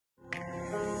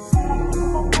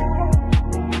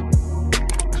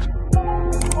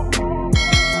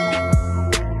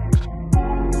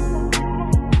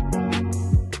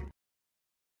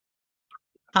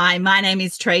Hi, my name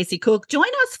is Tracy Cook. Join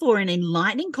us for an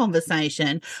enlightening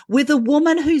conversation with a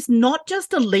woman who's not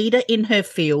just a leader in her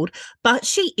field, but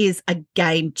she is a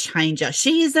game changer.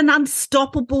 She is an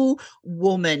unstoppable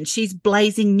woman. She's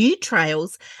blazing new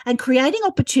trails and creating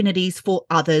opportunities for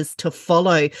others to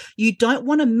follow. You don't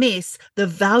want to miss the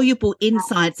valuable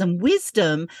insights and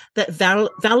wisdom that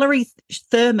Valerie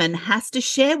Thurman has to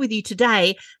share with you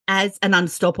today as an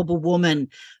unstoppable woman.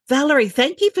 Valerie,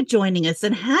 thank you for joining us.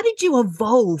 And how did you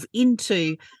evolve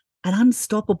into an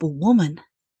unstoppable woman?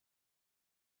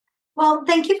 Well,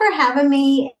 thank you for having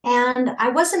me. And I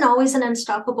wasn't always an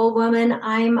unstoppable woman.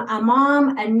 I'm a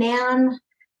mom, a nan,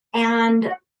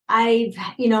 and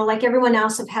like everyone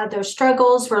else, have had those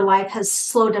struggles where life has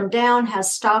slowed them down,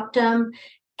 has stopped them.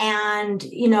 And,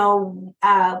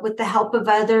 with the help of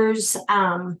others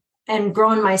and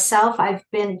growing myself, I've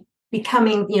been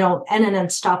becoming, an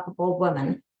unstoppable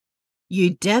woman.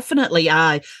 You definitely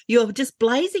are. You're just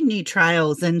blazing new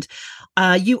trails, and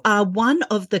you are one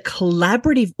of the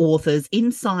collaborative authors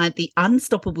inside the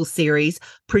Unstoppable series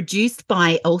produced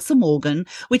by Elsa Morgan,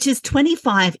 which is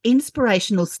 25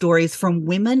 inspirational stories from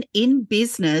women in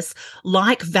business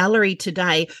like Valerie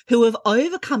today who have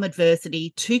overcome adversity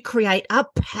to create a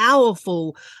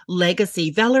powerful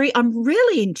legacy. Valerie, I'm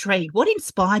really intrigued. What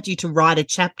inspired you to write a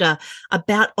chapter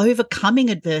about overcoming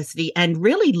adversity and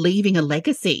really leaving a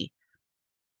legacy?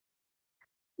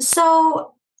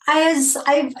 So, as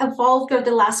I've evolved over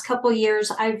the last couple of years,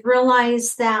 I've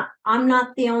realized that I'm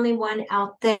not the only one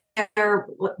out there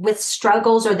with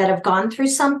struggles or that have gone through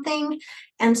something.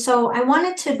 And so I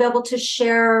wanted to be able to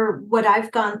share what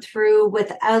I've gone through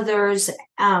with others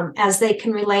as they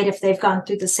can relate if they've gone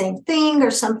through the same thing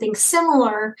or something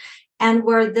similar, and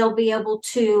where they'll be able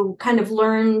to kind of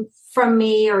learn from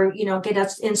me or, get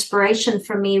us inspiration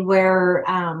from me where,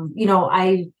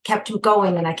 I kept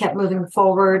going and I kept moving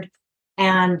forward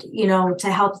and,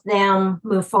 to help them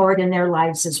move forward in their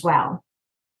lives as well.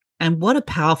 And what a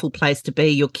powerful place to be.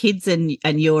 Your kids and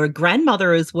your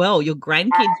grandmother as well, your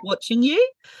grandkids watching you,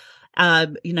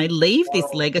 leave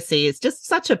this legacy. It's just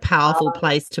such a powerful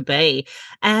place to be.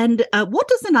 And what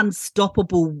does an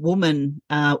unstoppable woman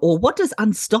or what does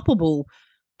unstoppable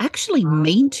actually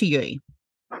mean to you?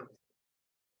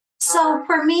 So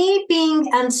for me,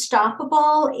 being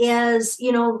unstoppable is,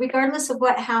 regardless of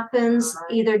what happens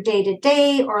either day to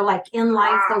day or like in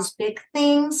life, those big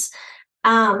things,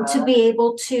 to be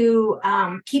able to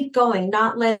keep going,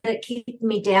 not let it keep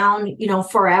me down,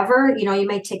 forever. You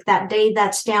may take that day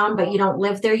that's down, but you don't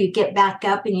live there. You get back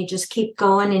up and you just keep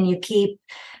going and you keep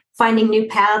finding new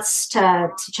paths to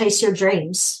chase your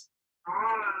dreams.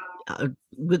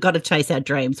 We've got to chase our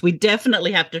dreams. We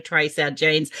definitely have to trace our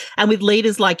dreams. And with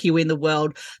leaders like you in the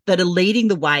world that are leading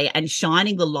the way and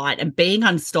shining the light and being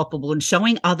unstoppable and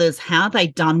showing others how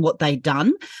they've done what they've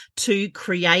done to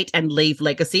create and leave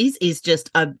legacies is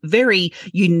just a very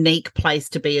unique place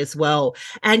to be as well.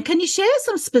 And can you share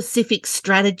some specific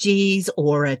strategies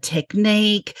or a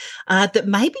technique that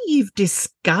maybe you've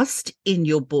discussed in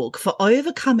your book for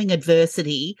overcoming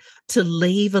adversity to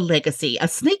leave a legacy, a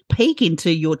sneak peek into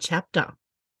your chapter?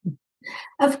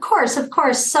 Of course, of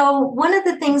course. So one of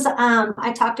the things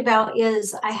I talked about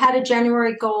is I had a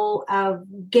January goal of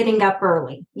getting up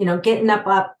early, getting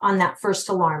up on that first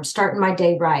alarm, starting my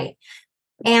day right.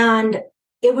 And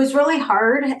it was really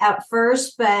hard at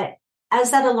first, but as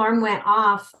that alarm went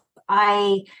off,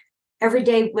 every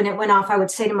day when it went off, I would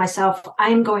say to myself,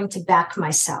 I'm going to back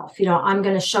myself. I'm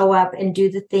going to show up and do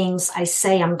the things I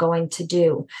say I'm going to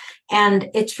do. And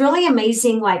it's really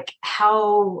amazing, like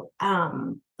how,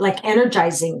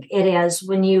 energizing it is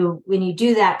when you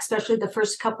do that, especially the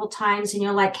first couple times, and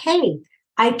you're like, hey,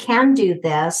 I can do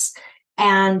this.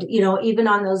 And, even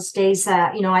on those days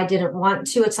that, I didn't want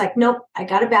to, it's like, nope, I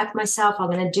got to back myself.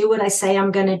 I'm going to do what I say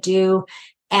I'm going to do.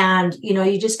 And,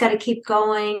 you just got to keep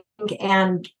going.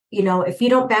 And, if you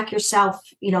don't back yourself,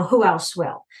 who else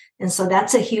will? And so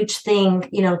that's a huge thing,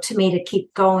 to me, to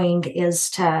keep going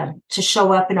is to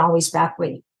show up and always back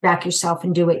yourself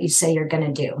and do what you say you're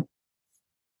going to do.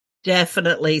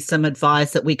 Definitely some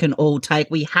advice that we can all take.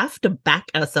 We have to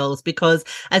back ourselves because,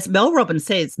 as Mel Robbins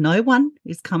says, no one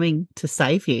is coming to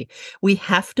save you. We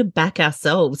have to back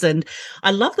ourselves. And I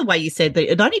love the way you said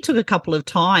that it only took a couple of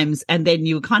times and then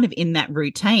you were kind of in that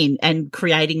routine and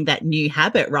creating that new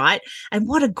habit, right? And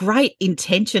what a great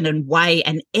intention and way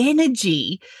and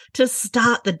energy to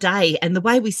start the day. And the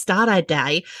way we start our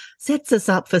day sets us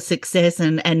up for success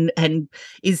and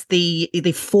is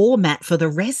the format for the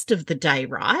rest of the day,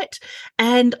 right?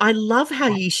 And I love how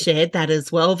you shared that as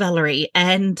well, Valerie.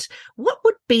 And what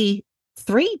would be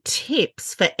 3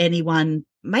 tips for anyone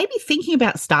maybe thinking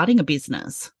about starting a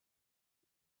business?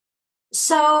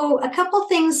 So, a couple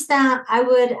things that I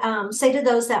would say to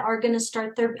those that are going to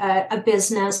start their a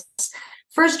business.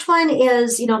 First one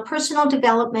is, personal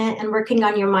development and working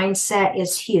on your mindset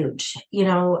is huge.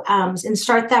 And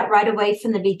start that right away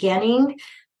from the beginning,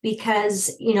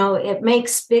 because it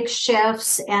makes big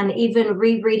shifts, and even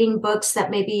rereading books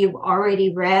that maybe you've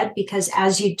already read, because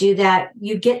as you do that,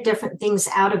 you get different things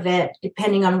out of it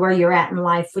depending on where you're at in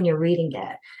life when you're reading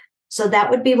it. So that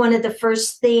would be one of the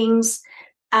first things.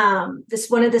 This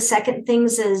one of the second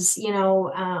things is,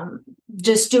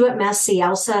 just do it messy.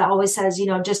 Elsa always says,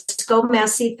 just go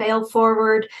messy, fail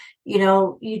forward.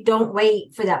 You don't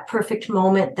wait for that perfect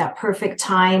moment, that perfect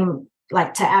time,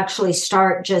 like to actually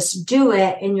start. Just do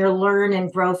it, and you'll learn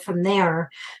and grow from there.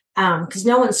 Because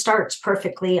no one starts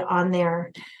perfectly on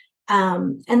there.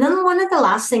 And then one of the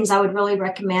last things I would really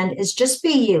recommend is just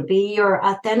be you, be your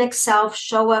authentic self,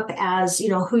 show up as,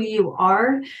 who you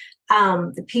are.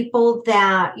 The people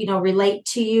that, relate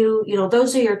to you,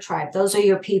 those are your tribe. Those are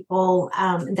your people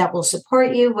that will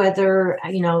support you, whether,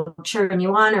 cheering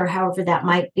you on or however that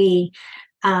might be.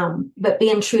 But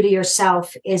being true to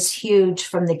yourself is huge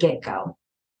from the get-go.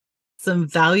 Some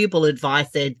valuable advice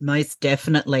there, most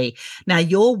definitely. Now,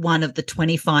 you're one of the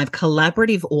 25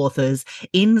 collaborative authors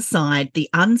inside the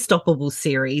Unstoppable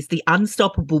series, the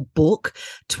Unstoppable book,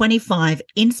 25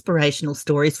 inspirational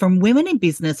stories from women in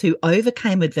business who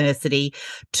overcame adversity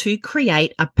to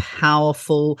create a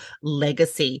powerful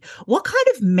legacy. What kind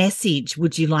of message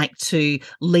would you like to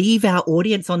leave our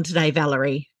audience on today,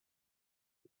 Valerie?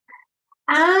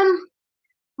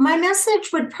 My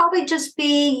message would probably just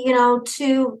be,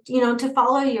 to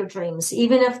follow your dreams,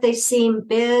 even if they seem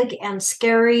big and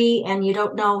scary and you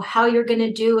don't know how you're going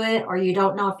to do it, or you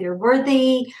don't know if you're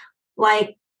worthy.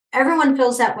 Like, everyone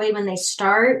feels that way when they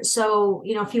start. So,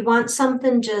 if you want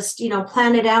something, just,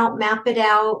 plan it out, map it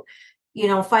out,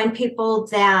 find people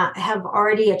that have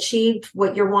already achieved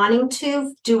what you're wanting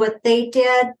to do, what they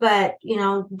did, but,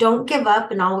 don't give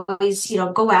up, and always,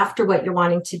 go after what you're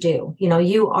wanting to do.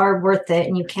 You are worth it,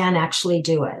 and you can actually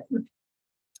do it.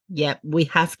 Yeah, we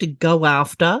have to go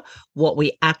after what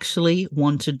we actually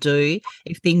want to do.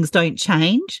 If things don't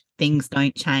change, things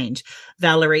don't change.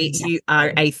 Valerie, Exactly. you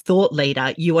are a thought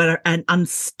leader. You are an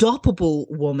unstoppable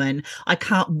woman. I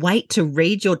can't wait to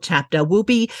read your chapter. We'll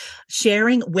be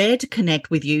sharing where to connect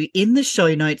with you in the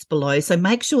show notes below. So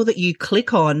make sure that you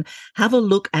click on, have a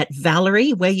look at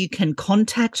Valerie, where you can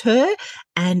contact her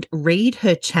and read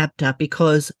her chapter,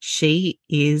 because she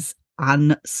is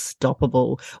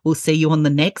unstoppable. We'll see you on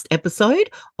the next episode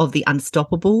of the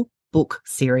Unstoppable book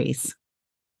series.